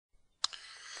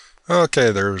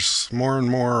Okay, there's more and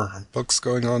more books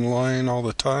going online all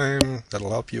the time that'll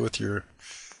help you with your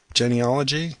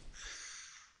genealogy.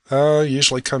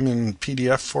 Usually come in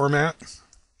PDF format.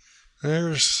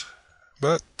 There's,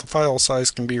 but the file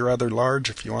size can be rather large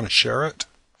if you want to share it.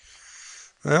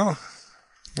 Well,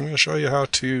 I'm going to show you how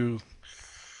to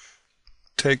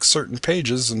take certain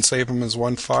pages and save them as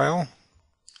one file.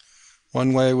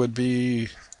 One way would be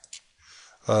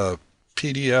a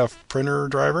PDF printer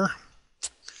driver.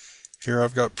 Here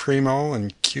I've got Primo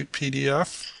and Cute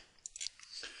PDF.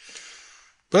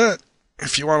 But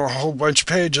if you want a whole bunch of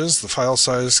pages, the file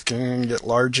size can get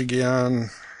large again.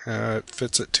 It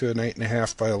fits it to an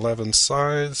 8.5 by 11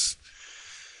 size.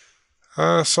 So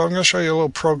I'm going to show you a little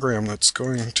program that's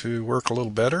going to work a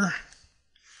little better.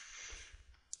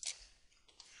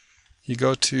 You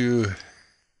go to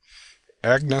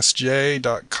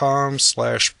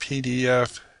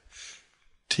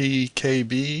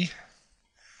agnesj.com/PDFTKB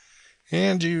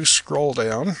and you scroll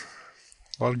down. A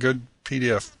lot of good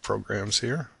PDF programs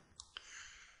here.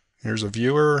 Here's a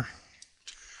viewer.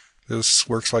 This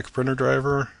works like a printer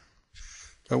driver,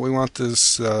 but we want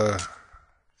this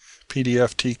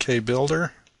PDFTK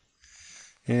builder,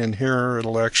 and here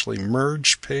it'll actually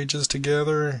merge pages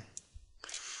together,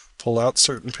 pull out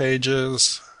certain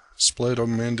pages, split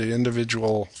them into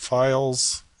individual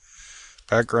files,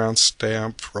 background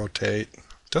stamp, rotate. It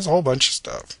does a whole bunch of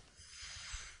stuff.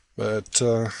 But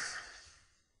let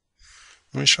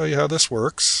me show you how this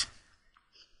works.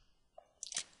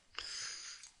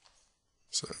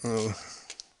 So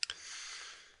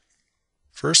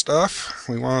first off,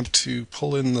 we want to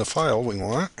pull in the file we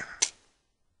want.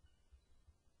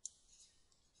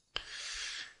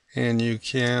 And you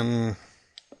can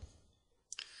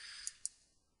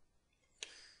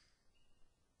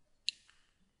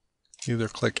either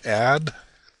click Add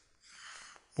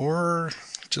or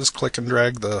just click and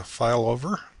drag the file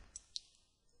over.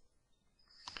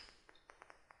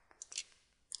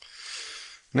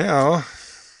 Now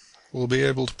we'll be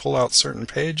able to pull out certain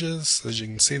pages. As you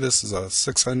can see, this is a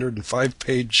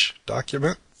 605-page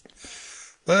document,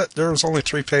 but there was only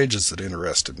 3 pages that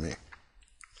interested me.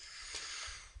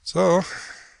 So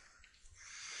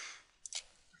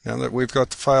now that we've got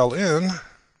the file in,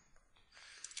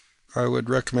 I would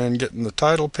recommend getting the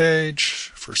title page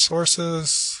for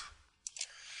sources.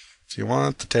 If you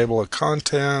want, the table of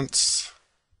contents,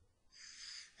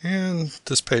 and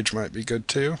this page might be good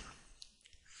too.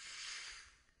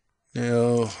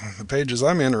 Now, the pages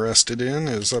I'm interested in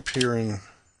is up here in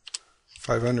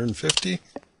 550,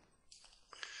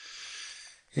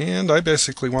 and I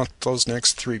basically want those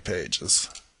next 3 pages.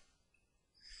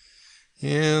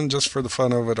 And just for the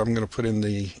fun of it, I'm going to put in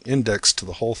the index to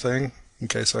the whole thing in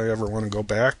case I ever want to go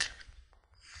back.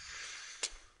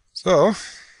 So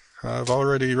I've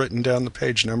already written down the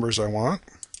page numbers I want.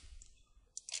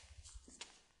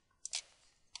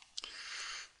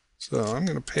 So I'm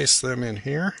going to paste them in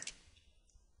here.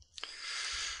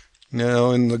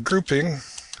 Now in the grouping,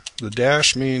 the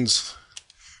dash means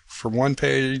from one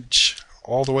page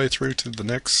all the way through to the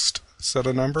next set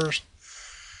of numbers.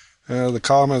 The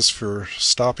comma is for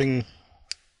stopping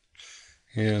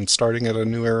and starting at a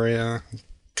new area.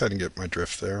 Kind of get my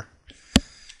drift there.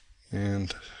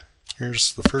 And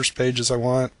here's the first pages I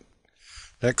want,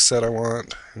 next set I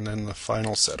want, and then the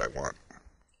final set I want.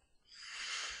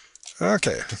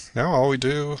 Okay, now all we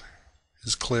do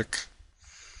is click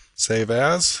Save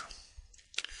As.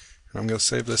 And I'm going to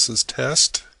save this as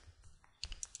test.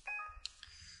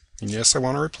 And yes, I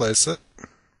want to replace it.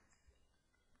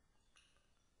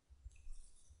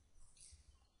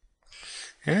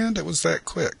 And it was that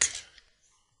quick.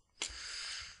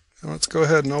 Now let's go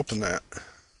ahead and open that.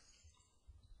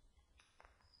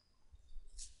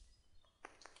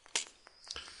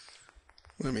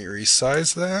 Let me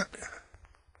resize that.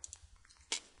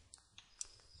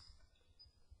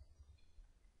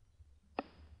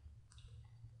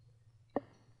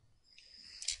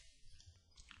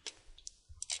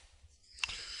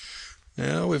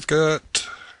 Now we've got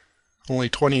only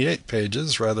 28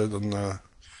 pages rather than the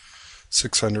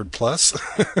 600 plus.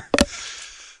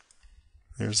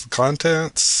 There's the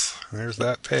contents, there's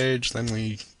that page, then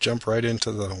we jump right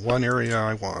into the one area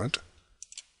I want.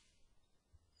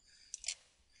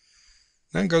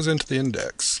 Then it goes into the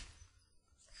index.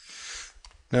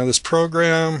 Now this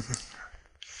program,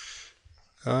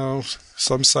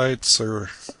 some sites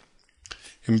are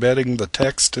embedding the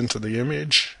text into the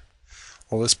image.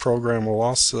 Well, this program will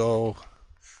also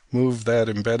move that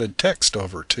embedded text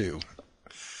over to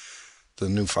the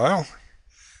new file.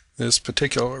 This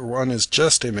particular one is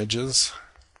just images,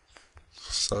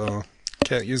 so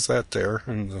can't use that there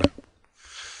in the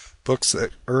books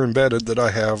that are embedded that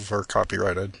I have are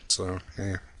copyrighted, so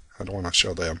I don't want to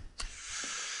show them.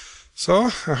 So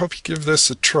I hope you give this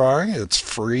a try. It's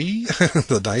free,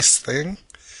 the nice thing.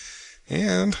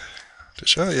 And to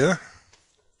show you,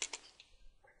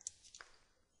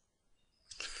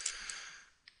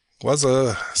 was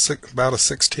about a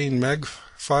 16 meg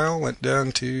file, went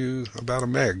down to about a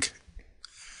meg.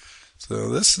 So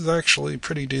this is actually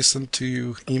pretty decent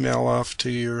to email off to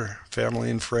your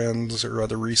family and friends or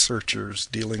other researchers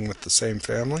dealing with the same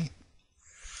family.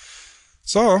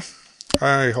 So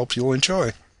I hope you'll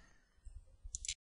enjoy.